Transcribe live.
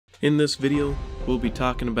In this video, we'll be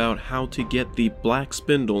talking about how to get the Black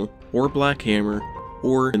Spindle, or Black Hammer,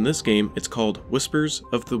 or in this game, it's called Whispers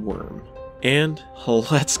of the Worm. And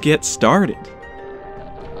let's get started!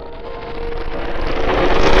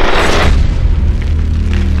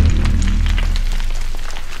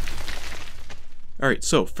 Alright,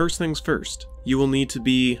 so first things first, you will need to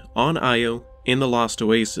be on Io in the Lost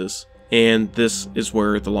Oasis, and this is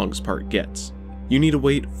where the longest part gets. You need to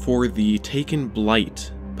wait for the Taken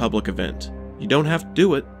Blight public event. You don't have to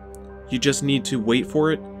do it, you just need to wait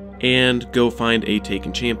for it and go find a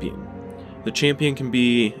Taken champion. The champion can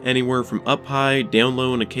be anywhere from up high, down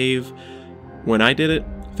low in a cave. When I did it,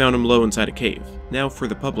 found him low inside a cave. Now for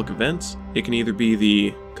the public events, it can either be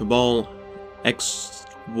the Cabal X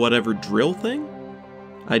whatever drill thing?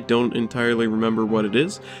 I don't entirely remember what it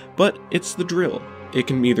is, but it's the drill. It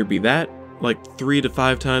can either be that, like 3 to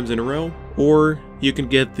 5 times in a row, or you can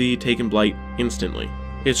get the Taken Blight instantly.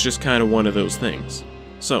 It's just kind of one of those things.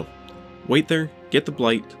 So, wait there, get the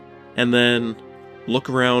Blight, and then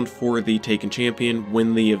look around for the Taken champion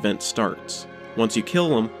when the event starts. Once you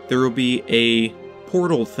kill him, there will be a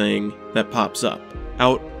portal thing that pops up,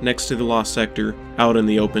 out next to the Lost Sector, out in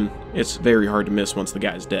the open. It's very hard to miss once the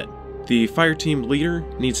guy's dead. The fire team leader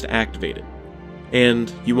needs to activate it,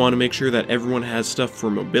 and you want to make sure that everyone has stuff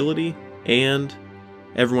for mobility, and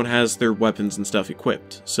everyone has their weapons and stuff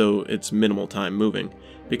equipped, so it's minimal time moving,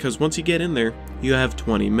 because once you get in there, you have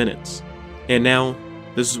 20 minutes. And now,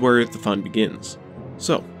 this is where the fun begins.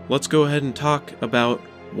 So, let's go ahead and talk about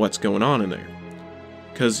what's going on in there.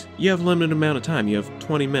 Because you have a limited amount of time, you have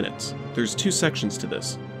 20 minutes. There's 2 sections to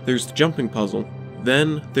this. There's the jumping puzzle,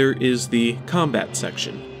 then there is the combat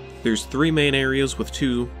section. There's 3 main areas with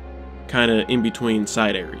 2 kinda in-between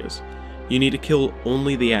side areas. You need to kill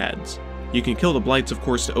only the ads. You can kill the blights, of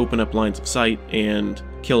course, to open up lines of sight and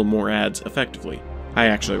kill more ads effectively. I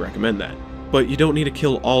actually recommend that. But you don't need to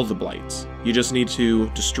kill all the blights. You just need to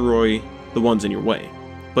destroy the ones in your way.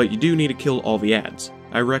 But you do need to kill all the ads.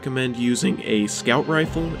 I recommend using a scout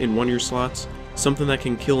rifle in one of your slots, something that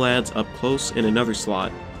can kill ads up close in another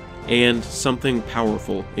slot, and something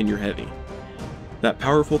powerful in your heavy. That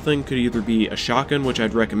powerful thing could either be a shotgun, which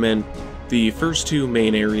I'd recommend. The first 2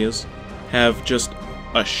 main areas have just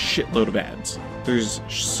a shitload of ads. There's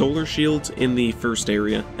solar shields in the first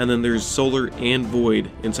area, and then there's solar and void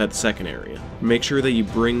inside the second area. Make sure that you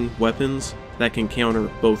bring weapons that can counter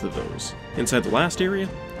both of those. Inside the last area,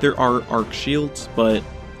 there are arc shields, but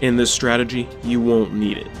in this strategy, you won't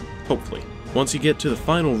need it, hopefully. Once you get to the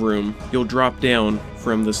final room, you'll drop down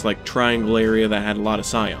from this like triangle area that had a lot of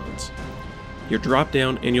scions. You'll drop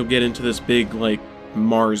down and you'll get into this big like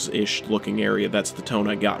Mars-ish looking area. That's the tone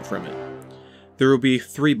I got from it. There will be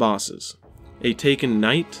 3 bosses. A Taken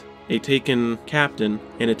Knight, a Taken Captain,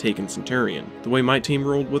 and a Taken Centurion. The way my team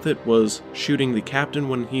rolled with it was shooting the Captain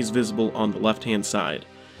when he's visible on the left-hand side.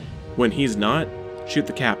 When he's not, shoot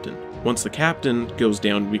the Captain. Once the Captain goes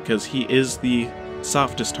down, because he is the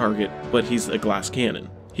softest target, but he's a glass cannon.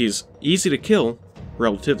 He's easy to kill,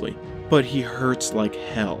 relatively, but he hurts like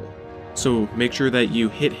hell. So make sure that you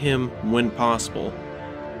hit him when possible,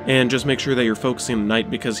 and just make sure that you're focusing on the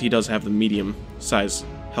Knight because he does have the medium size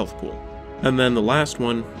health pool. And then the last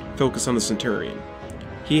one, focus on the Centurion.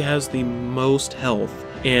 He has the most health,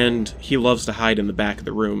 and he loves to hide in the back of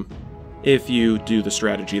the room if you do the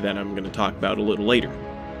strategy that I'm going to talk about a little later.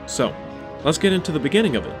 So, let's get into the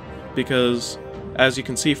beginning of it, because as you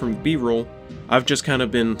can see from the B-roll, I've just kind of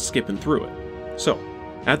been skipping through it. So,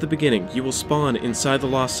 at the beginning, you will spawn inside the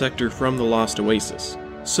Lost Sector from the Lost Oasis.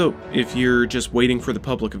 So, if you're just waiting for the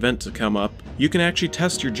public event to come up, you can actually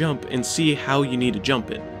test your jump and see how you need to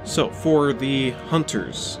jump it. So, for the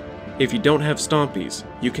Hunters, if you don't have Stompies,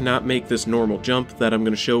 you cannot make this normal jump that I'm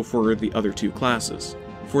going to show for the other 2 classes.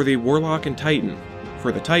 For the Warlock and Titan,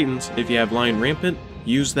 for the Titans, if you have Lion Rampant,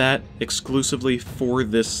 use that exclusively for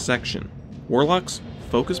this section. Warlocks,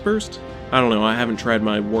 Focus Burst? I don't know, I haven't tried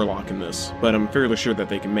my Warlock in this, but I'm fairly sure that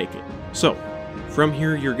they can make it. So, from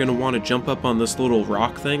here you're going to want to jump up on this little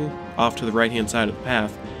rock thing off to the right hand side of the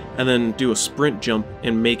path, and then do a sprint jump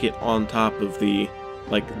and make it on top of the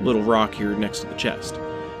little rock here next to the chest.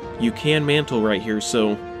 You can mantle right here,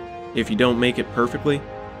 so if you don't make it perfectly,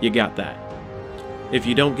 you got that. If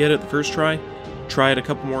you don't get it the first try it a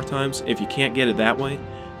couple more times. If you can't get it that way,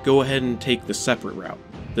 go ahead and take the separate route,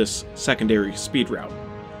 this secondary speed route.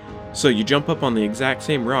 So you jump up on the exact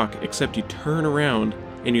same rock, except you turn around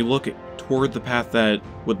and you look toward the path that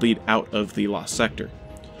would lead out of the Lost Sector.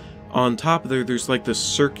 On top of there's like this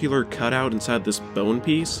circular cutout inside this bone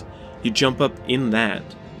piece. You jump up in that,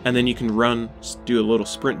 and then you can run, do a little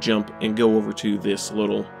sprint jump, and go over to this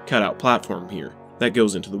little cutout platform here. that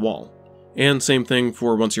goes into the wall. And same thing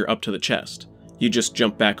for once you're up to the chest. You just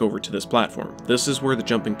jump back over to this platform. This is where the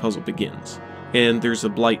jumping puzzle begins. And there's a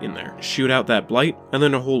blight in there. Shoot out that blight, and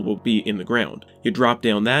then a hole will be in the ground. You drop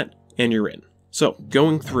down that, and you're in. So,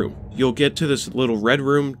 going through, you'll get to this little red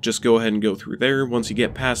room, just go ahead and go through there. Once you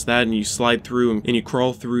get past that and you slide through and you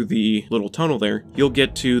crawl through the little tunnel there, you'll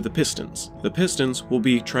get to the pistons. The pistons will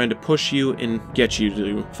be trying to push you and get you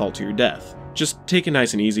to fall to your death. Just take it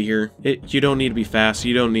nice and easy here. You don't need to be fast,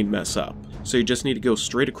 you don't need to mess up. So you just need to go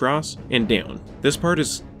straight across and down. This part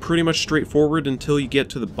is pretty much straightforward until you get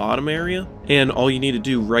to the bottom area, and all you need to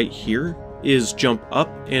do right here is jump up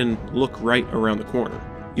and look right around the corner.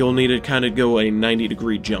 You'll need to kind of go a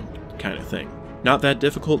 90-degree jump kind of thing. Not that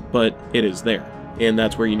difficult, but it is there, and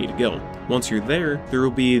that's where you need to go. Once you're there, there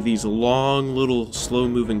will be these long little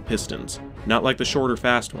slow-moving pistons, not like the shorter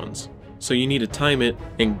fast ones. So you need to time it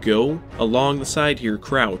and go along the side here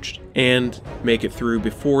crouched and make it through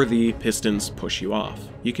before the pistons push you off.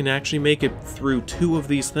 You can actually make it through 2 of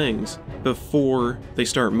these things before they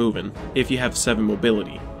start moving if you have 7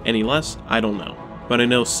 mobility. Any less, I don't know. But I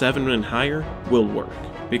know 7 and higher will work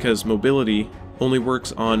because mobility only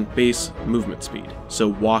works on base movement speed. So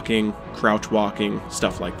walking, crouch walking,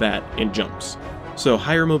 stuff like that, and jumps. So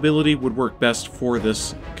higher mobility would work best for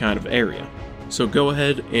this kind of area. So go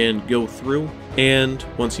ahead and go through, and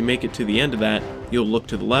once you make it to the end of that, you'll look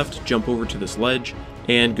to the left, jump over to this ledge,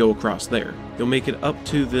 and go across there. You'll make it up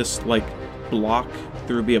to this, like, block.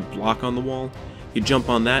 There will be a block on the wall. You jump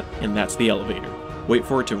on that, and that's the elevator. Wait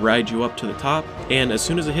for it to ride you up to the top, and as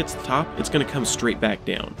soon as it hits the top, it's going to come straight back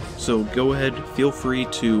down. So go ahead, feel free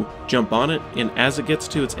to jump on it, and as it gets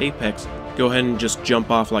to its apex, go ahead and just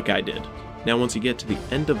jump off like I did. Now once you get to the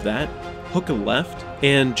end of that, hook a left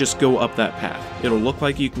and just go up that path. It'll look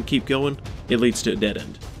like you can keep going, it leads to a dead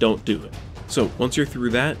end. Don't do it. So once you're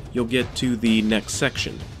through that, you'll get to the next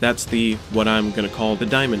section. That's what I'm going to call the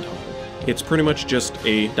diamond hole. It's pretty much just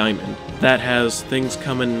a diamond that has things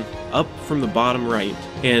coming up from the bottom right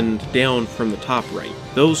and down from the top right.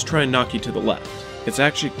 Those try and knock you to the left. It's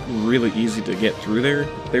actually really easy to get through there.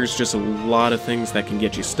 There's just a lot of things that can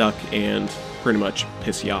get you stuck and pretty much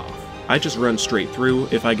piss you off. I just run straight through.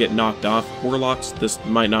 If I get knocked off warlocks, this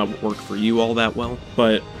might not work for you all that well,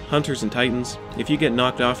 but hunters and titans, if you get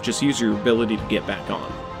knocked off, just use your ability to get back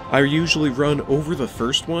on. I usually run over the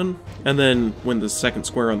first one, and then when the second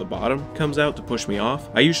square on the bottom comes out to push me off,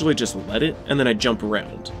 I usually just let it, and then I jump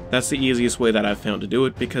around. That's the easiest way that I've found to do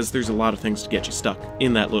it, because there's a lot of things to get you stuck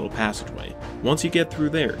in that little passageway. Once you get through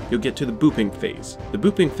there, you'll get to the booping phase. The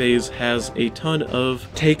booping phase has a ton of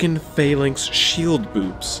taken phalanx shield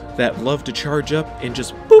boops that love to charge up and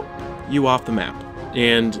just boop you off the map.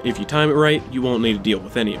 And if you time it right, you won't need to deal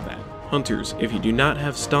with any of that. Hunters, if you do not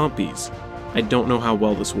have stompies, I don't know how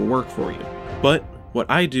well this will work for you. But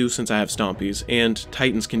what I do, since I have stompies, and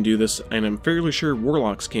titans can do this, and I'm fairly sure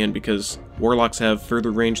warlocks can because warlocks have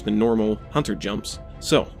further range than normal hunter jumps.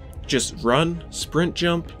 So, just run, sprint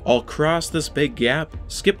jump, all cross this big gap,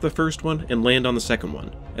 skip the first one, and land on the second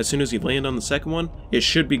one. As soon as you land on the second one, it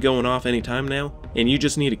should be going off anytime now, and you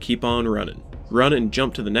just need to keep on running. Run and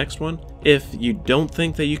jump to the next one. If you don't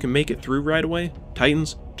think that you can make it through right away,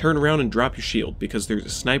 titans, turn around and drop your shield because there's a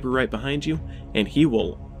sniper right behind you and he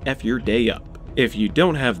will F your day up. If you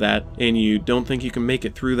don't have that and you don't think you can make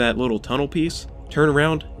it through that little tunnel piece, turn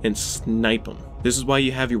around and snipe them. This is why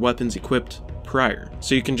you have your weapons equipped prior,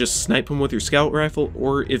 so you can just snipe him with your scout rifle,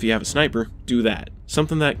 or if you have a sniper, do that.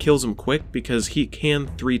 Something that kills him quick because he can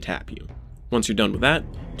 3-tap you. Once you're done with that,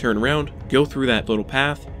 turn around, go through that little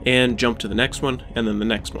path, and jump to the next one, and then the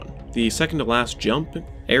next one. The second to last jump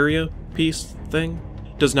area piece thing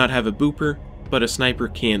does not have a booper, but a sniper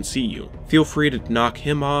can see you. Feel free to knock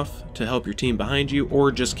him off to help your team behind you,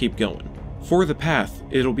 or just keep going. For the path,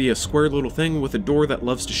 it'll be a square little thing with a door that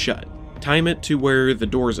loves to shut. Time it to where the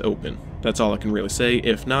door is open. That's all I can really say.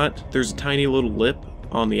 If not, there's a tiny little lip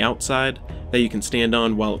on the outside that you can stand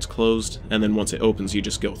on while it's closed, and then once it opens, you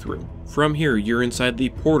just go through. From here, you're inside the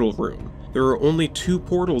portal room. There are only 2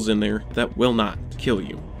 portals in there that will not kill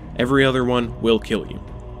you. Every other one will kill you.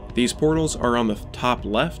 These portals are on the top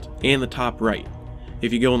left and the top right.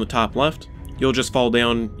 If you go on the top left, you'll just fall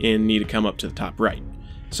down and need to come up to the top right.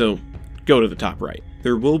 So, go to the top right.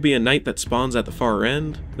 There will be a knight that spawns at the far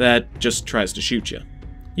end that just tries to shoot you.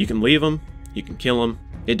 You can leave him, you can kill him,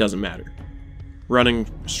 it doesn't matter. Running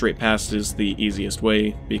straight past is the easiest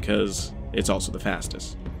way because it's also the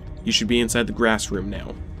fastest. You should be inside the grass room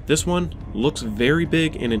now. This one looks very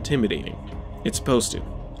big and intimidating. It's supposed to.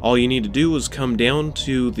 All you need to do is come down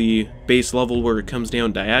to the base level where it comes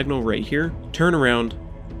down diagonal right here, turn around,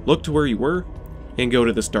 look to where you were, and go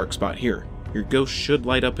to this dark spot here. your ghost should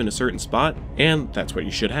light up in a certain spot, and that's what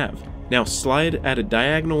you should have. Now slide at a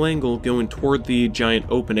diagonal angle going toward the giant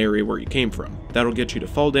open area where you came from. That'll get you to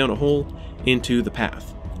fall down a hole into the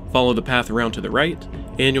path. Follow the path around to the right,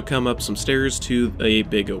 and you'll come up some stairs to a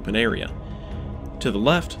big open area. To the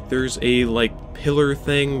left, there's a pillar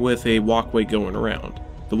thing with a walkway going around.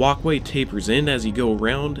 The walkway tapers in as you go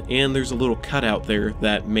around, and there's a little cutout there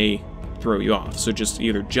that may throw you off. So just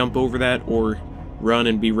either jump over that or run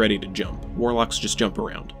and be ready to jump. Warlocks just jump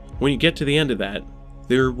around. When you get to the end of that,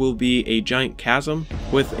 there will be a giant chasm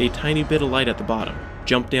with a tiny bit of light at the bottom.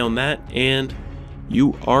 Jump down that and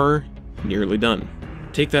you are nearly done.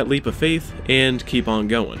 Take that leap of faith and keep on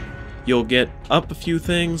going. You'll get up a few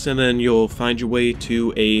things and then you'll find your way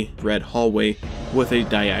to a red hallway with a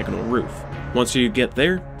diagonal roof. Once you get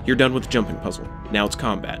there, you're done with the jumping puzzle. Now it's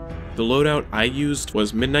combat. The loadout I used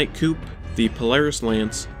was Midnight Coupe, the Polaris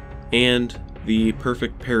Lance, and the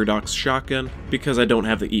Perfect Paradox Shotgun because I don't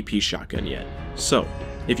have the EP Shotgun yet. So,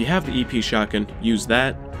 if you have the EP Shotgun, use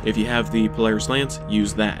that. If you have the Polaris Lance,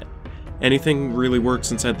 use that. Anything really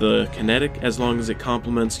works inside the kinetic as long as it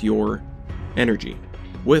complements your energy.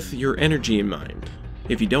 With your energy in mind,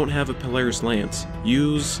 if you don't have a Polaris Lance,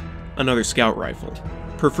 use another scout rifle.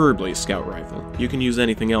 Preferably a scout rifle. You can use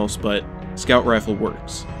anything else, but scout rifle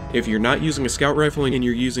works. If you're not using a scout rifle and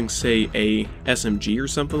you're using, say, a SMG or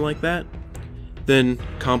something like that, then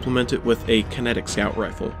complement it with a kinetic scout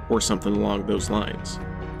rifle or something along those lines.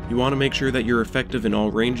 You want to make sure that you're effective in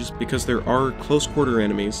all ranges because there are close quarter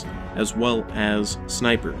enemies as well as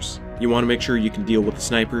snipers. You want to make sure you can deal with the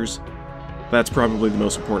snipers. That's probably the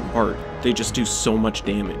most important part. They just do so much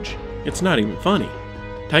damage. It's not even funny.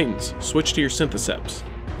 Titans, switch to your Syntheseps.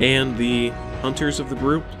 And the hunters of the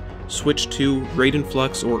group, switch to Raiden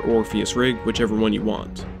Flux or Orpheus Rig, whichever one you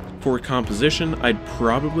want. For composition, I'd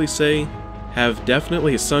probably say have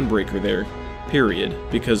definitely a Sunbreaker there, period,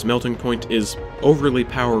 because Melting Point is overly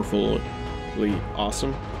powerfully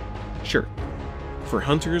awesome. Sure. For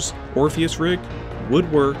hunters, Orpheus Rig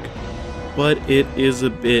would work, but it is a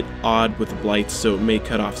bit odd with the blights, so it may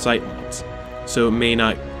cut off sightlines, so it may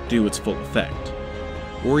not do its full effect.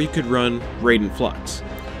 Or you could run Raiden Flux.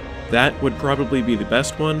 That would probably be the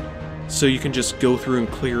best one, so you can just go through and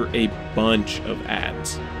clear a bunch of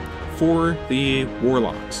ads. For the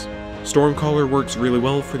Warlocks, Stormcaller works really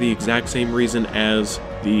well for the exact same reason as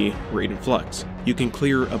the Raiden Flux. You can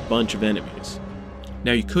clear a bunch of enemies.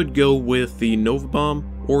 Now you could go with the Nova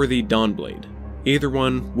Bomb or the Dawnblade. Either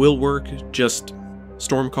one will work, just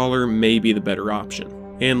Stormcaller may be the better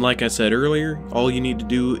option. And like I said earlier, all you need to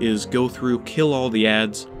do is go through, kill all the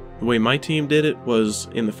ads. The way my team did it was,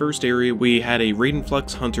 in the first area, we had a Raiden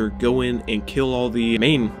Flux Hunter go in and kill all the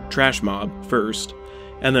main trash mob first,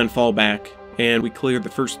 and then fall back, and we cleared the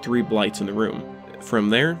first 3 blights in the room.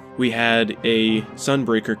 From there, we had a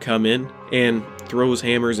Sunbreaker come in and throw his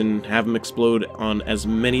hammers and have them explode on as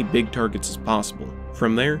many big targets as possible.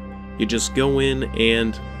 From there, you just go in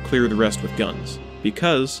and clear the rest with guns.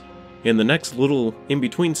 Because in the next little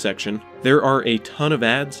in-between section, there are a ton of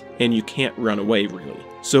ads and you can't run away really.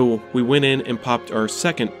 So we went in and popped our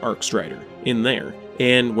second Arc Strider in there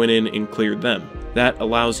and went in and cleared them. That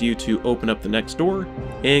allows you to open up the next door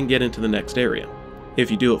and get into the next area. If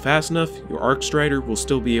you do it fast enough, your Arc Strider will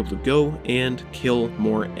still be able to go and kill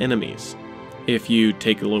more enemies. If you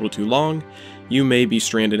take a little too long, you may be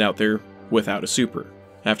stranded out there without a super,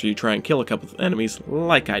 after you try and kill a couple of enemies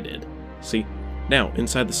like I did. See? Now,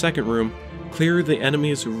 inside the second room, clear the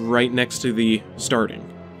enemies right next to the starting.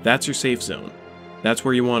 That's your safe zone. That's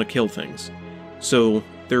where you want to kill things. So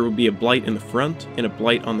there will be a blight in the front and a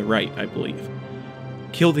blight on the right, I believe.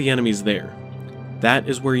 Kill the enemies there. That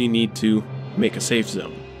is where you need to make a safe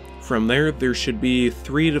zone. From there should be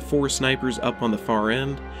 3 to 4 snipers up on the far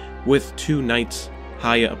end, with 2 knights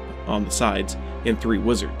high up on the sides, and 3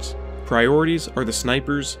 wizards. Priorities are the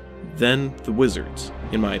snipers, then the wizards,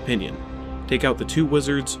 in my opinion. Take out the 2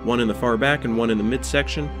 wizards, one in the far back and one in the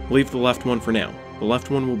midsection. Leave the left one for now. The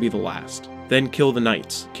left one will be the last. Then kill the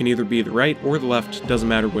knights. Can either be the right or the left, doesn't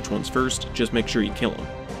matter which one's first, just make sure you kill them.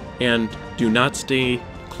 And do not stay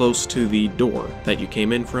close to the door that you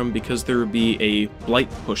came in from, because there will be a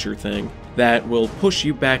blight pusher thing that will push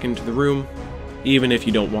you back into the room even if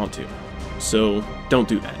you don't want to. So don't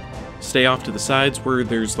do that. Stay off to the sides where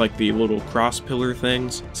there's like the little cross pillar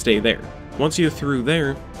things, stay there. Once you're through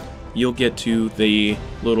there, you'll get to the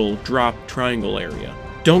little drop triangle area.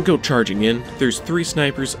 Don't go charging in. There's 3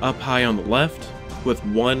 snipers up high on the left with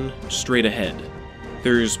 1 straight ahead.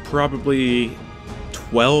 There's probably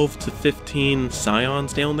 12 to 15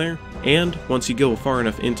 scions down there, and once you go far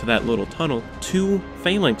enough into that little tunnel, 2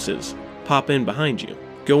 phalanxes pop in behind you.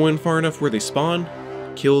 go in far enough where they spawn,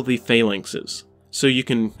 kill the phalanxes. So you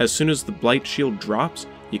can, as soon as the blight shield drops,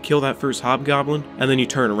 you kill that first hobgoblin, and then you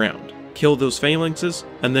turn around. Kill those phalanxes,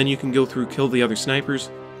 and then you can go through, kill the other snipers,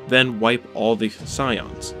 then wipe all the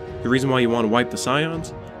scions. The reason why you want to wipe the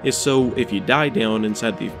scions is so if you die down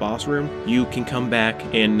inside the boss room, you can come back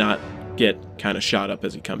and not get kind of shot up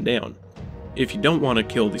as you come down. If you don't want to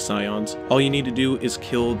kill the scions, all you need to do is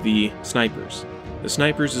kill the snipers. The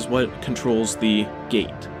snipers is what controls the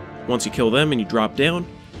gate. Once you kill them and you drop down,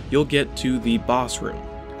 you'll get to the boss room.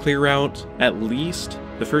 Clear out at least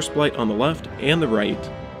the first blight on the left and the right,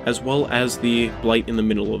 as well as the blight in the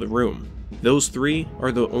middle of the room. Those three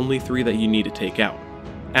are the only three that you need to take out.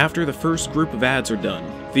 After the first group of ads are done,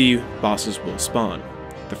 the bosses will spawn.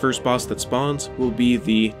 The first boss that spawns will be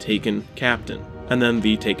the Taken Captain, and then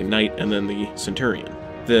the Taken Knight, and then the Centurion.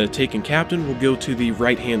 The Taken Captain will go to the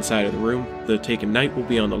right-hand side of the room, the Taken Knight will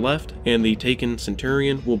be on the left, and the Taken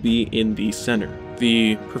Centurion will be in the center.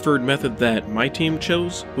 The preferred method that my team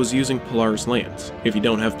chose was using Polaris Lance. If you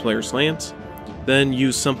don't have Polaris Lance, then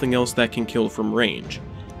use something else that can kill from range,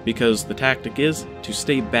 because the tactic is to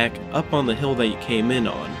stay back up on the hill that you came in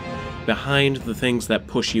on, behind the things that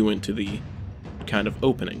push you into the kind of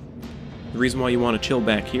opening. The reason why you want to chill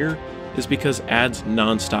back here is because ads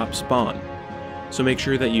non-stop spawn. So make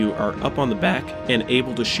sure that you are up on the back and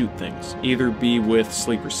able to shoot things, either be with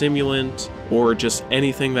Sleeper Simulant or just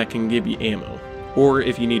anything that can give you ammo. Or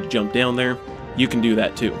if you need to jump down there, you can do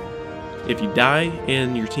that too. If you die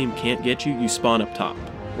and your team can't get you, you spawn up top,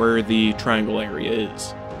 where the triangle area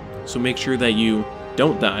is. So make sure that you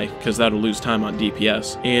don't die, because that'll lose time on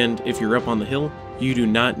DPS, and if you're up on the hill, you do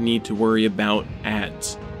not need to worry about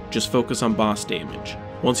ads. Just focus on boss damage.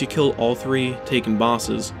 Once you kill all three taken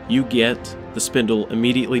bosses, you get the spindle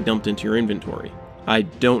immediately dumped into your inventory. I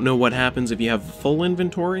don't know what happens if you have a full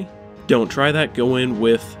inventory. Don't try that, go in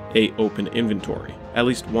with a open inventory. At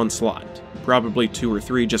least one slot. Probably 2 or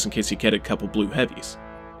 3 just in case you get a couple blue heavies.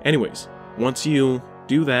 Anyways, once you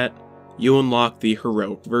do that, you unlock the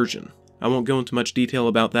heroic version. I won't go into much detail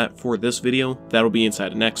about that for this video, that'll be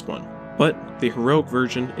inside the next one. But the heroic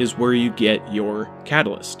version is where you get your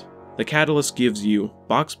catalyst. The catalyst gives you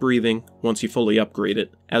box breathing once you fully upgrade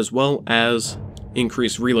it, as well as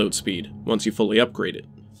increased reload speed once you fully upgrade it.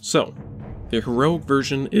 So, the heroic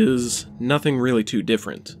version is nothing really too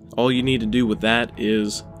different. All you need to do with that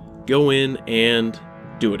is go in and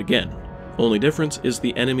do it again. Only difference is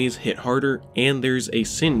the enemies hit harder and there's a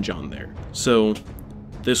singe on there. So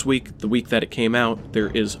this week, the week that it came out, there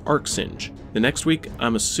is Arc Singe. The next week,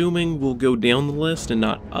 I'm assuming we'll go down the list and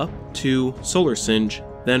not up to Solar Singe,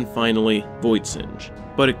 then finally Void Singe.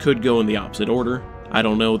 But it could go in the opposite order. I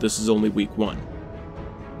don't know, this is only week 1.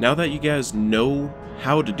 Now that you guys know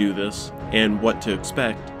how to do this and what to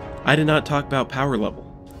expect, I did not talk about power level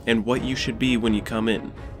and what you should be when you come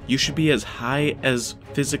in. You should be as high as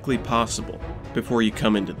physically possible before you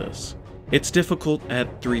come into this. It's difficult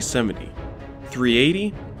at 370.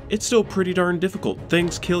 380? It's still pretty darn difficult.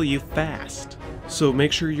 Things kill you fast. So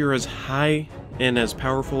make sure you're as high and as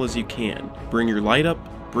powerful as you can. Bring your light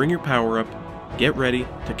up, bring your power up, get ready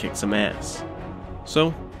to kick some ass.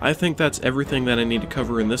 So, I think that's everything that I need to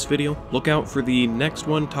cover in this video. Look out for the next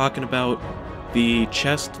one talking about the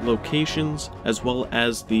chest locations, as well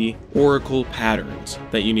as the oracle patterns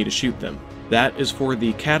that you need to shoot them. That is for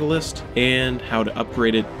the catalyst and how to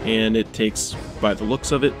upgrade it, and it takes, by the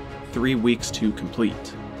looks of it, 3 weeks to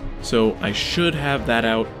complete. So I should have that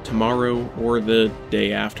out tomorrow or the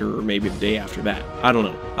day after, or maybe the day after that. I don't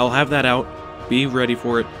know. I'll have that out. Be ready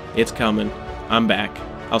for it. It's coming. I'm back.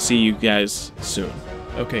 I'll see you guys soon.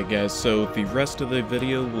 Okay guys, so the rest of the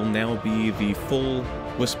video will now be the full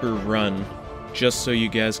Wisper run, just so you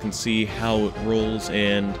guys can see how it rolls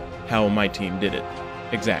and how my team did it.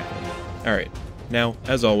 Exactly. Alright, now,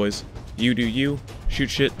 as always, you do you, shoot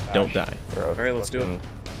shit, don't die. Alright, let's do it.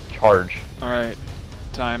 Charge. Alright,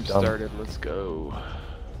 time Done. started, let's go.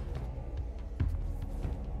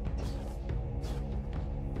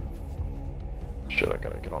 Shit, I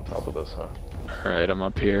gotta get on top of this, huh? Alright, I'm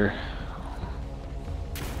up here.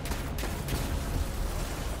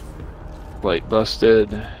 Light busted.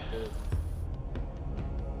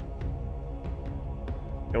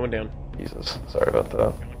 Going down. Jesus, sorry about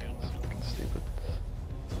that. Fucking stupid.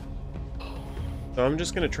 So I'm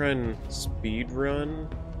just gonna try and speed run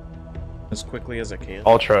as quickly as I can.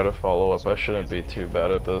 I'll try to follow up. I shouldn't be too bad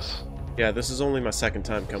at this. Yeah, this is only my second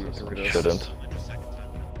time coming through this. Shouldn't.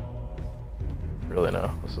 Really,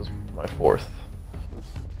 no. This is my 4th.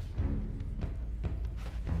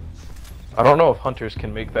 I don't know if hunters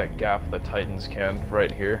can make that gap that Titans can right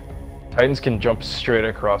here. Titans can jump straight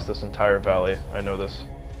across this entire valley. I know this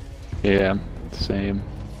Yeah, same.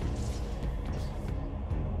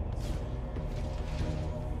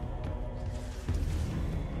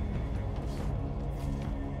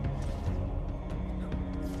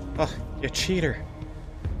 Oh, you cheater.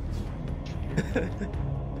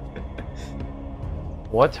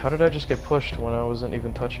 What? How did I just get pushed when I wasn't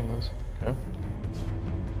even touching this? Okay.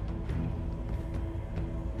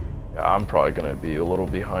 Yeah, I'm probably gonna be a little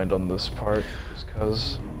behind on this part just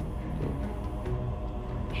because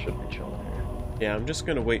should be chilling here. Yeah, I'm just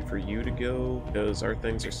gonna wait for you to go because our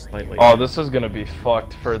things are slightly. Oh, this is gonna be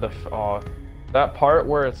fucked for the that part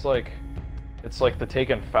where it's like the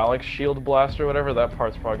taken phalanx shield blast or whatever. That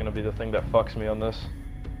part's probably gonna be the thing that fucks me on this.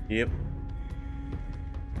 Yep.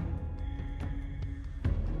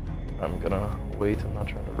 I'm gonna wait. I'm not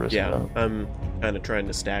trying to risk Yeah, that. I'm kind of trying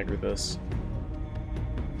to stagger this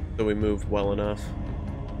so we move well enough.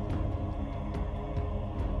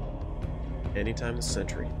 Anytime this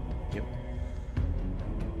century. Yep.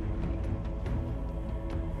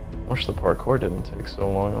 I wish the parkour didn't take so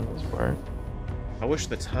long on this part. I wish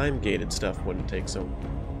the time-gated stuff wouldn't take so.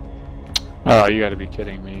 Oh, you gotta be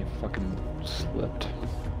kidding me. Fucking slipped.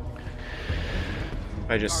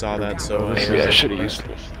 I just saw that, so Yeah, I should've used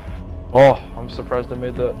this. Oh, I'm surprised I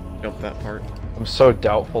made that. jump that part. I'm so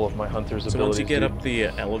doubtful of my hunter's abilities. So once you get dude. up the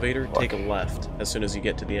elevator, take a left as soon as you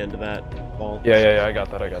get to the end of that wall. Yeah, I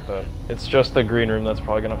got that. It's just the green room that's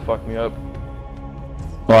probably gonna fuck me up.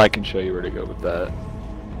 Well, I can show you where to go with that.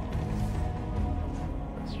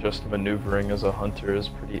 It's just maneuvering as a hunter is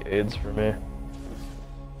pretty aids for me.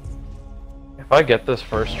 If I get this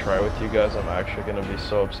first try with you guys, I'm actually gonna be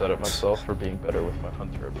so upset at myself for being better with my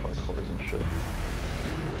hunter at parkours and shit.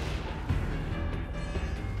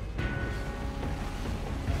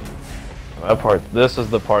 That part, this is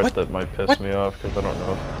the part What? that might piss What? me off because I don't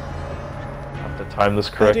know if I have to time this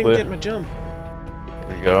I correctly. didn't get my jump.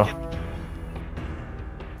 There you go.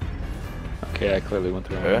 Okay, I clearly went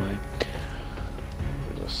the wrong Okay. way.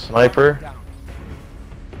 There's a sniper.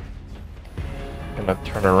 Gonna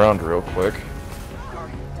turn around real quick.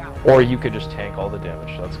 Or you could just tank all the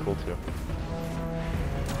damage, that's cool too.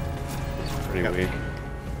 It's pretty Yep. weak.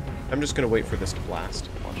 I'm just gonna wait for this to blast.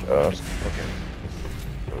 Watch out. Okay.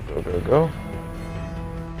 Go.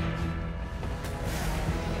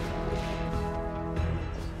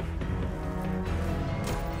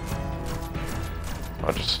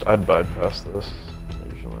 I'd bypass this,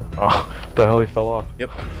 usually. Oh, what the hell, he fell off. Yep.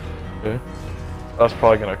 Okay. That's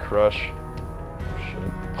probably gonna crush.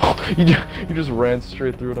 Oh, shit. Oh, you just ran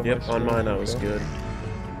straight through it on Yep, my on screen. mine I was Okay. good.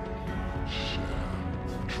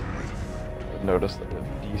 I noticed that it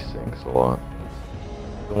desyncs a lot.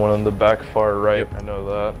 The one on the back far right, Yep. I know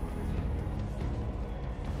that.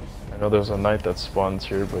 I know there's a knight that spawns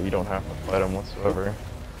here, but you don't have to fight him whatsoever.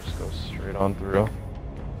 Just go straight on through.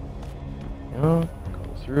 Yeah, go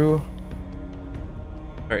through.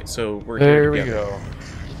 Alright, so we're There here we together. go.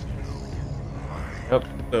 Yep.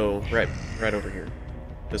 So, right over here.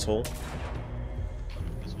 This hole.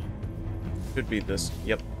 Could be this,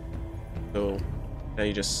 yep. So, now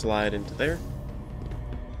you just slide into there.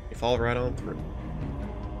 You fall right on through.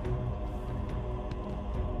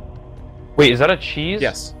 Wait, is that a cheese?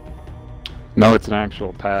 Yes, No, it's an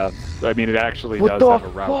actual path. I mean, it actually What does the have a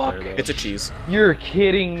route fuck? there, though. it's a cheese. You're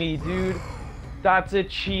kidding me, dude. That's a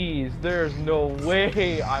cheese. There's no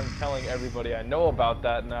way I'm telling everybody I know about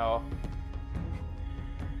that now.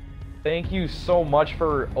 Thank you so much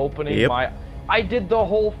for opening Yep. my... I did the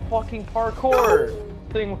whole fucking parkour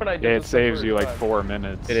thing when I did Yeah, it this the saves first you like time. 4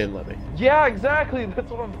 minutes. It didn't let me. Yeah, exactly. That's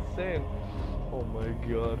what I'm saying. Oh my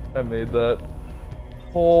god. I made that.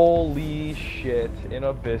 Holy shit. In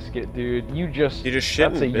a biscuit, dude. You just shit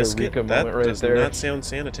that's in a biscuit? eureka That moment right does there. not sound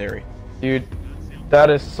sanitary. Dude, that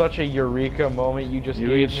is such a eureka moment you just You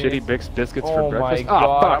gave eat me. shitty biscuits Oh for my breakfast? god,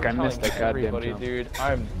 Oh, fuck, I'm I missed that telling goddamn everybody,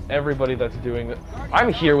 jump. dude. Everybody that's doing that.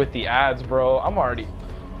 I'm here with the ads, bro.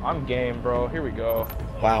 I'm game, bro. Here we go.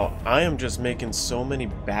 Wow, I am just making so many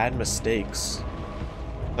bad mistakes.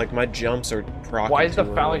 Like, my jumps are proccing Why is the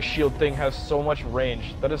too phalanx early. shield thing has so much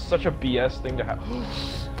range? That is such a BS thing to have.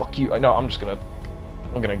 Fuck you. I know, I'm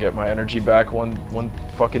gonna get my energy back one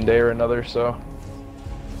fucking day or another, so.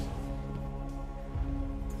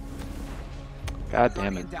 God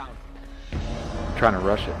damn it. I'm trying to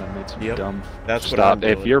rush it and I made some Yep, dumb that's what stop. I'm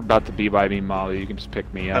If doing. you're about to be by me, Malu, you can just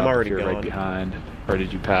pick me up. I'm already if you're gone. right behind. Or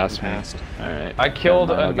did you pass me? Passed. Alright. I killed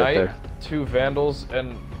Never mind, a I'll get knight, there. 2 vandals,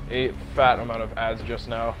 and a fat amount of ads just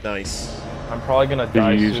now. Nice. I'm probably gonna Did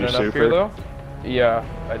die you use soon your enough super? here, though. Yeah,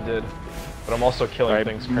 I did. But I'm also killing Alright,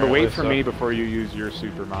 things but currently, wait for so. me before you use your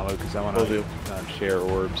super, Malu, because I want Will to do. share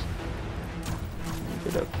orbs.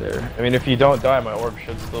 it up there. I mean, if you don't die, my orb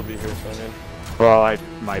should still be here, so I mean... Well, I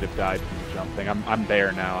might have died from the jump thing. I'm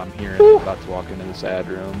there now. I'm here. I'm about to walk into this ad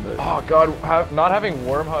room. But... Oh god, not having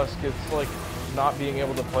Wormhusk, it's like not being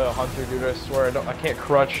able to play a hunter, dude. I swear, I can't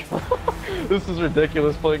crutch. This is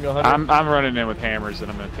ridiculous playing a hunter. I'm running in with hammers, and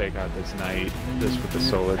I'm gonna take out this knight just with the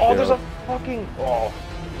solar shield. Oh, there's a fucking... Oh,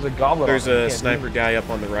 there's a goblin. There's a sniper guy up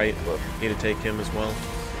on the right. Need to take him as well.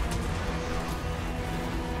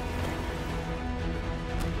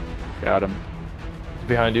 Got him.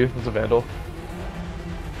 Behind you, there's a vandal.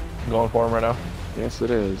 I'm going for him right now. Yes, it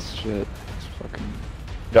is. Shit. It's fucking...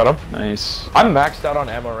 Got him. Nice. I'm maxed out on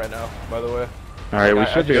ammo right now, by the way. Alright, we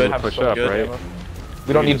should be able to have push so up, good right? ammo.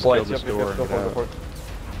 We don't need just build blights. this Yep, door go and for it, get go for it.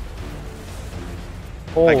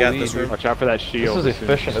 I Holy got this room. Watch out for that shield. This is as soon as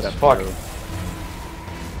you efficient as step fuck. through.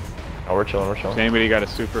 Oh, we're chilling, Has anybody got a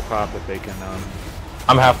super pop that they can,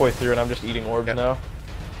 I'm halfway through and I'm just eating orbs Yep. now.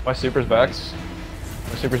 My super's back.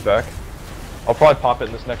 My super's back. I'll probably pop it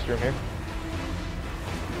in this next room here.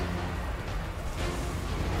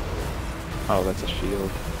 Oh, that's a shield.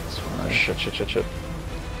 That's fine. Shit.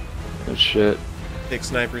 Good shit. Take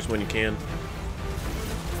snipers when you can.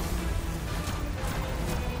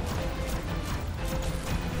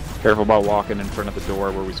 Careful about walking in front of the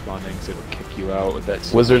door where we spawned in, because it'll kick you out with that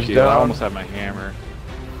super Wizard's shield. down. I almost have my hammer.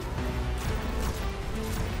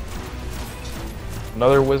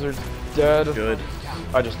 Another wizard's dead. Good.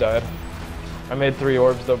 I just died. I made 3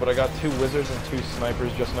 orbs though, but I got 2 wizards and 2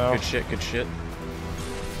 snipers just now. Good shit, good shit.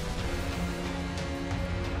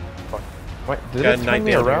 Fuck. Wait, did Got it a turn knight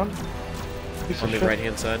me down here. around? On the right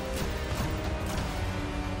hand side.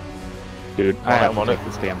 Dude, I I'm have on to it. take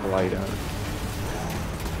this damn blight out.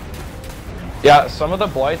 Yeah, some of the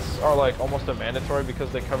blights are like almost a mandatory because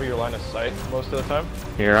they cover your line of sight most of the time.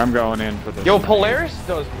 Here, I'm going in for this. Yo, Polaris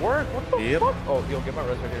does work. What the Yep. fuck? Oh, yo, get my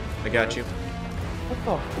res right here. I got you.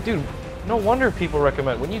 What the? Dude, no wonder people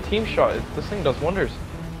recommend when you team shot. This thing does wonders.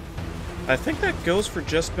 I think that goes for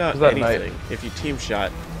just about Is that knight? anything. If you team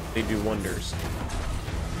shot, they do wonders.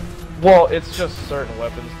 Well, it's just certain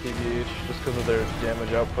weapons, TBH, just because of their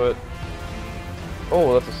damage output.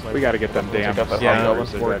 Oh, that's a sniper. We gotta get them Let's damn take out that yeah, hobgoblin.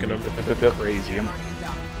 snipers. working They're Yep. crazy.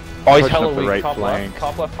 Oh, he's pushing hella up the weak. right Top flank. left.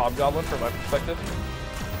 Top left hobgoblin from my perspective.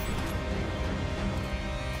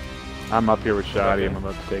 I'm up here with Shoddy. Okay. I'm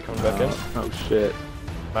about to take him Come back out. Oh shit.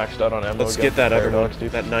 Maxed out on ammo. Let's again. get that other one, Paradox,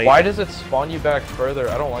 dude. that knight. Why does it spawn you back further?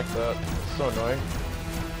 I don't like that. It's so annoying.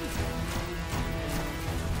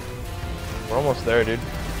 We're almost there, dude.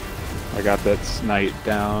 I got that knight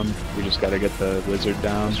down. We just gotta get the wizard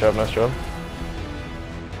down. Nice job, nice job.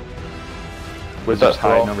 Wizard's That's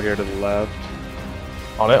hiding all. over here to the left.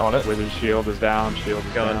 On it. Wizard's shield is down. Shield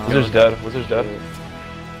is Gone. down. Wizard's dead. Wizard's dead.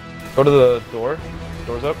 Go to the door.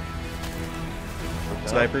 Door's up.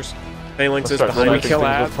 Snipers. Phalanx Let's is start behind When we sniping us. kill things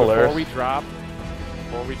ads, with Polaris. before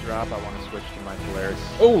we drop, I want to switch to my Polaris.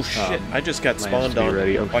 Oh shit, I just got Lance, spawned be on.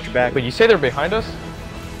 ready. Oh, Watch your back. Wait, you say they're behind us?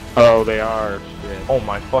 Oh, they are. Shit. Oh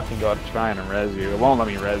my fucking god. I'm trying to res you. It won't let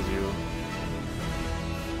me res you.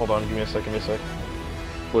 Hold on, give me a sec,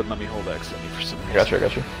 Wouldn't let me hold X on you for some reason. I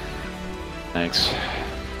got you. Thanks.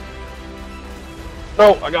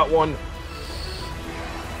 Oh, I got one.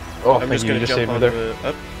 Oh, I'm thank just you, gonna you just jump saved me on there. the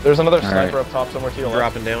up, There's another All sniper right. up top somewhere to your left.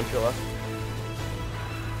 dropping down. To your left.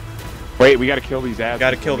 Wait, we gotta kill these ads.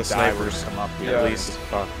 Gotta before kill we the die. We're snipers. gonna Come up Yeah. here. At least.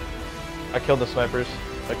 Fuck. I killed the snipers.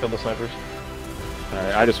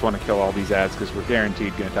 Alright, I just want to kill all these ads because we're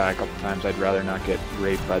guaranteed gonna die a couple times. I'd rather not get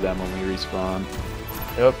raped by them when we respawn.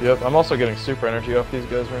 Yep. I'm also getting super energy off these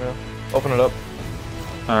guys right now. Open it up.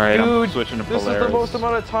 Alright, I'm Dude, switching to This Polaris. is the most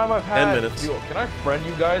amount of time I've had. 10 minutes. Yo, can I friend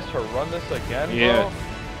you guys to run this again, Yeah. bro?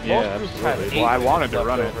 Yeah, Most groups had absolutely. 8 Well, I wanted minutes to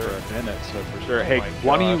run it left for over. a minute, so for sure. Oh Hey, my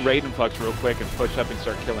one of gosh. you raid and flux real quick and push up and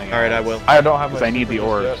start killing Alright, I ads. will. I don't have my Because I need super the just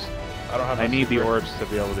orbs. yet. I don't have my I need the super. orbs to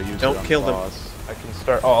be able to use Don't it on kill the them. boss. I can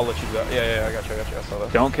start. Oh, I'll let you do that. Yeah, I got you. I saw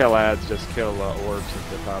that. Don't kill ads, just kill orbs if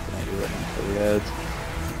they're popping at you right now for the ads.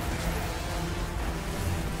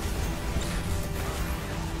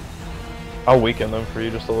 I'll weaken them for you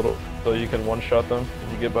just a little, so you can one-shot them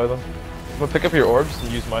when you get by them. I'm gonna pick up your orbs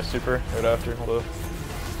and use my super right after. Hold up.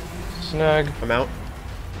 Snag. I'm out.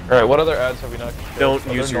 Alright, what other ads have we not killed? Don't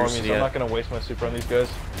Oh, use they're yours normies. yet. I'm not gonna waste my super on these guys.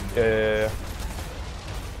 Yeah.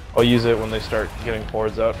 I'll use it when they start getting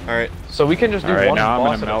hordes out. Alright. So we can just do Alright, one now I'm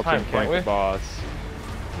boss gonna at a melt time, and can't flank we? the boss.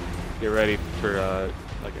 Get ready for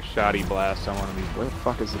like a shoddy blast on one of these. Where the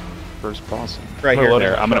fuck is the first boss? Right I'm here. loading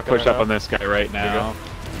There, my I'm gonna shotgun push right up now. on this guy right There you now.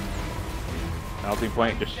 Melting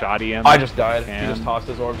point, just shoddy him. I just died. He And- just tossed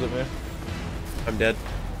his orbs at me. I'm dead.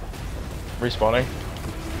 Respawning.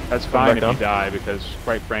 That's fine if you die, because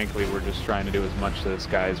quite frankly, we're just trying to do as much to this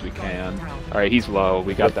guy as we can. Alright, he's low.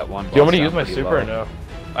 We got that one boss. Do you want me to use down my pretty super low. or no?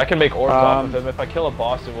 I can make orbs off of him. If I kill a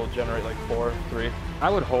boss, it will generate like 4, 3. I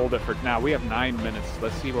would hold it for now. We have 9 minutes.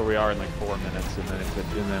 Let's see where we are in like 4 minutes, and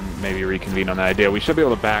then maybe reconvene on that idea. We should be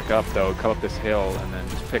able to back up though, come up this hill, and then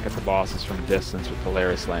just pick at the bosses from a distance with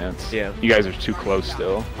Polaris Lance. Yeah. You guys are too close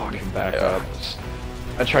still. We can back up.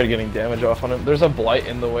 I tried getting damage off on him. There's a blight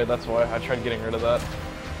in the way. That's why I tried getting rid of that.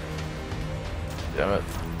 Damn it.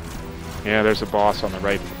 Yeah, there's a boss on the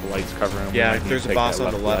right, but the blight's covering him. Yeah, there's a boss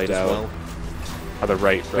on the left as well. Oh, the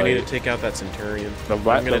right. We need to take out that Centurion. The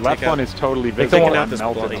left one is totally Take visible. out this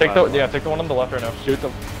bloody. Take the one on the left right now.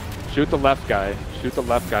 Shoot the left guy. Shoot the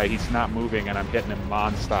left guy. He's not moving, and I'm hitting him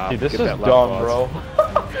non-stop. Dude, this is dumb, bro.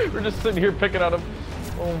 We're just sitting here picking at him.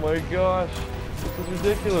 Oh my gosh, this is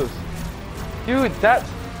ridiculous. Dude, that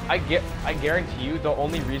I guarantee you, the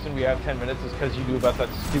only reason we have 10 minutes is because you knew about that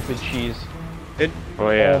stupid cheese. Oh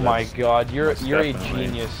yeah. Oh my god, you're a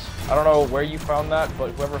genius. I don't know where you found that,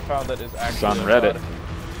 but whoever found that is actually on Reddit. God.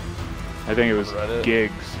 I think it was Reddit.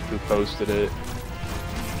 Gigs who posted it.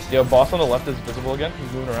 Yo, boss on the left is visible again.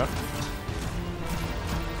 He's moving around.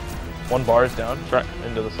 1 bar is down.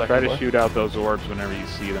 Into the second. Try to play. shoot out those orbs whenever you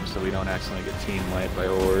see them, so we don't accidentally get team wiped by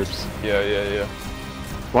orbs. Yeah.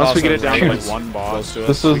 Once we get it down to like Dude, 1 boss,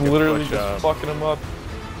 this is literally just fucking him up.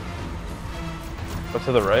 But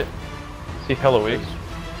to the right? See, hella weak.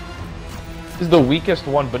 This is the weakest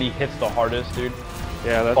one, but he hits the hardest, dude.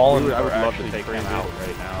 Yeah, that's I would love to take him out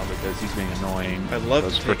right now because he's being annoying. I'd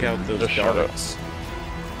love to take out those darts.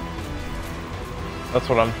 That's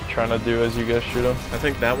what I'm trying to do as you guys shoot him. I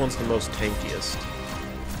think that one's the most tankiest.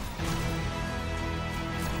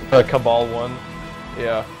 The Cabal one.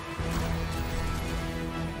 Yeah.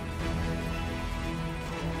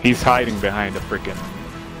 He's hiding behind a freaking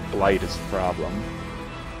blight is the problem.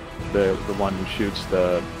 The one who shoots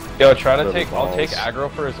the... Yo, try to take... balls. I'll take aggro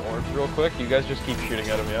for his orbs real quick. You guys just keep shooting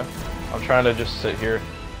at him, yeah? I'm trying to just sit here.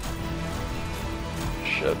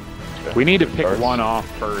 Shit. Okay. We need to pick one off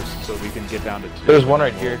first so we can get down to 2. There's one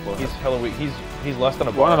right here. He's hella weak. He's less than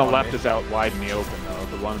a bar. One on the left is out wide in the open though.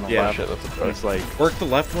 The one on the left, shit, that's a dart. he's like... Work the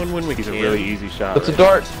left one when we He's can. a really easy shot. That's a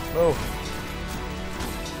dart! Oh.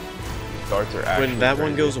 Darts are actually When that one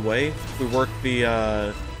crazy. goes away, we work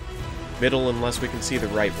the middle unless we can see the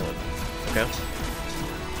right one. Okay?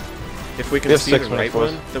 If we can see the right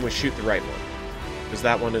one, then we shoot the right one. Because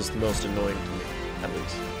that one is the most annoying to me, at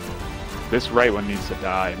least. This right one needs to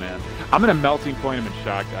die, man. I'm gonna melting point him and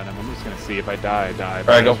shotgun him. I'm just gonna see if I die, I die.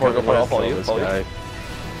 Alright, go for it, I'll follow you, This follow you. guy.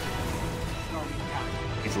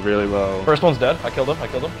 He's really low. First one's dead. I killed him.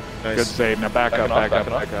 Nice. Good save. Now back up.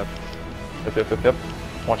 Yep.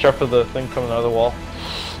 Watch out for the thing coming out of the wall.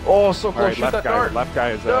 Oh, so close. Alright, Shoot that dart. left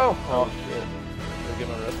guy is No. up. Oh, shit. Get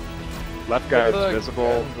my wrist. Left guy is The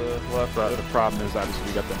visible. left But the problem is obviously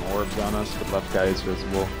we got them orbs on us, but left guy is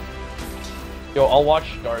visible. Yo, I'll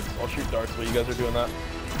watch darts. I'll shoot darts while you guys are doing that.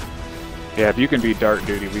 Yeah, if you can be dart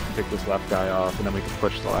duty, we can pick this left guy off, and then we can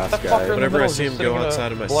push the last That guy. fucker- Whenever I middle, see him just go sitting in a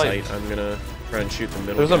outside of my blight. sight, I'm gonna try and shoot the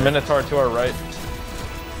middle. There's a guy. Minotaur to our right.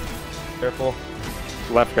 Careful.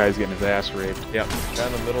 Left guy's getting his ass raped. Yep. Guy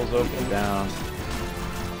in the middle's open. Down.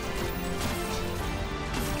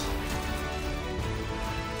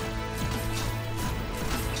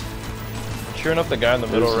 I'm cheering up the guy in the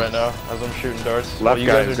middle right now as I'm shooting darts. Left you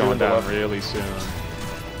guy guys is are going doing the down left. really soon.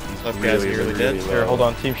 Left guy's nearly dead. low. Here, hold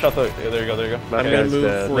on. Team shot the... Yeah, there you go, there you go. Left I'm gonna guy's move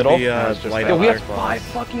dead. for Middle? the That's just light that Yo, we have last boss. 5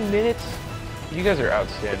 fucking minutes. You guys are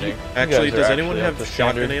outstanding. Actually, You guys are does anyone actually have up to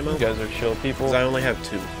shotgun standard. ammo? You guys are chill people. Because I only have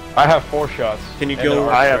 2. I have 4 shots. Can you and go- an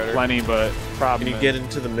arc I have strider. plenty, but problem Can you is- get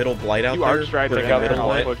into the middle blight out You there? arc strike Put the it got in middle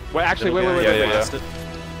blight. blight. Well, actually, Middle wait. guy, yeah. blast it.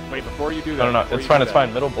 Wait, before you do that. No, before it's you fine, do it's that,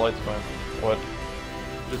 fine. Middle blight's fine. What?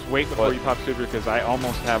 Just wait before What? you pop super, because I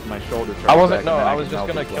almost have my shoulder charged I wasn't, back, no, and then I was can just melt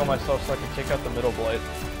gonna the kill blight. myself so I can take out the middle blight.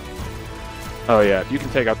 Oh yeah, if you can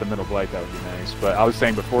take out the middle blight, that would be nice. But I was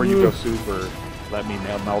saying, before you go super, let me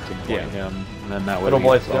melt and point him, and then that way Middle we get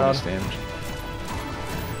blight's bonus down. damage.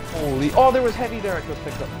 Holy, oh, there was heavy there. I could have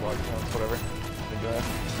picked up the blood. No, it's whatever.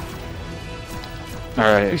 We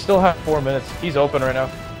Alright, still have 4 minutes. He's open right now.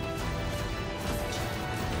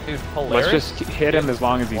 Dude, Polaris. let's just hit him as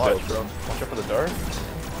long as he's Watch, open. bro. Watch out for the dart.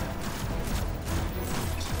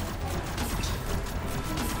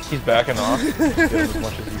 He's backing off. As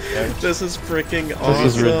much as he can. This is freaking awesome.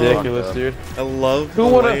 This is ridiculous, dude. I love Who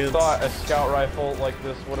the would have Lance. thought a scout rifle like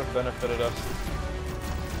this would have benefited us?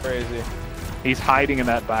 Crazy. He's hiding in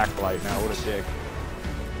that back blight now, what a dick.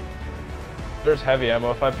 There's heavy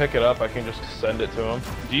ammo. If I pick it up, I can just send it to him.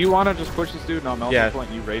 Do you want to just push this dude and I'll melt Yeah, the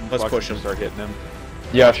point? You raid and let's fuck push and him. start hitting him.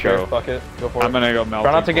 Yeah, Let's sure. go. Fuck it. Go for it. I'm gonna go melt.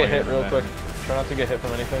 Try not to get hit real quick. Try not to get hit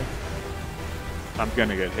from anything. I'm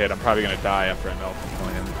gonna get hit. I'm probably gonna die after I melt and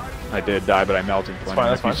point him. I did die, but I melted point him.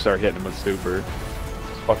 That's If you fine. start hitting him with super.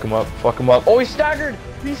 Just fuck him up. Fuck him up. Oh, he's staggered.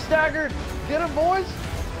 He's staggered. Get him, boys.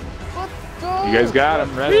 Let's go. You guys got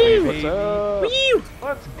him, Red. What's up?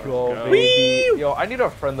 Let's go, Go. baby. Yo, I need a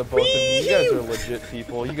friend of both of you. You guys are legit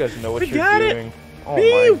people. You guys know what you're got it. doing. Oh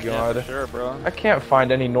my god. Yeah, sure, bro. I can't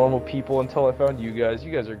find any normal people until I found you guys.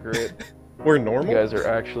 You guys are great. We're You normal? guys are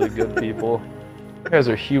actually good people. You guys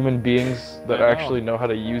are human beings that I know. actually know how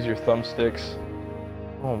to use your thumbsticks.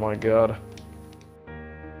 Oh my god.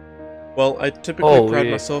 Well, I typically pride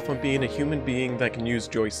Holy. myself on being a human being that can use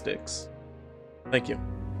joysticks. Thank you.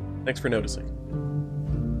 Thanks for noticing.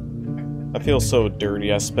 I feel so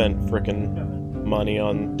dirty. I spent frickin' money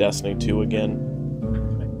on Destiny 2 again.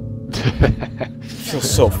 I feel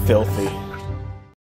so filthy.